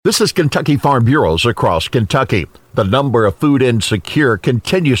This is Kentucky Farm Bureaus across Kentucky. The number of food insecure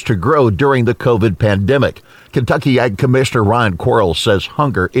continues to grow during the COVID pandemic. Kentucky Ag Commissioner Ryan Quarles says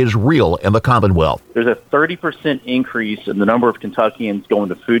hunger is real in the Commonwealth. There's a 30% increase in the number of Kentuckians going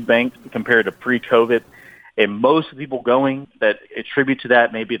to food banks compared to pre-COVID. And most of the people going that attribute to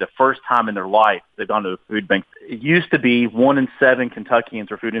that may be the first time in their life they've gone to a food bank. It used to be 1 in 7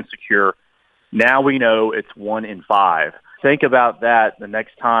 Kentuckians are food insecure. Now we know it's 1 in 5. Think about that the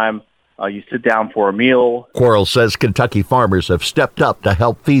next time you sit down for a meal. Quarles says Kentucky farmers have stepped up to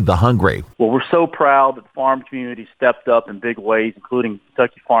help feed the hungry. Well, we're so proud that the farm community stepped up in big ways, including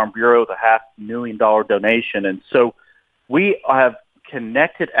Kentucky Farm Bureau, the $500,000 donation. And so we have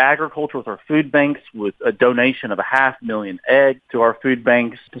connected agriculture with our food banks with a donation of 500,000 eggs to our food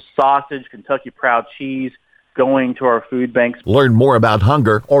banks, sausage, Kentucky Proud cheese going to our food banks. Learn more about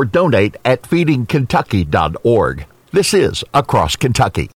hunger or donate at feedingkentucky.org. This is Across Kentucky.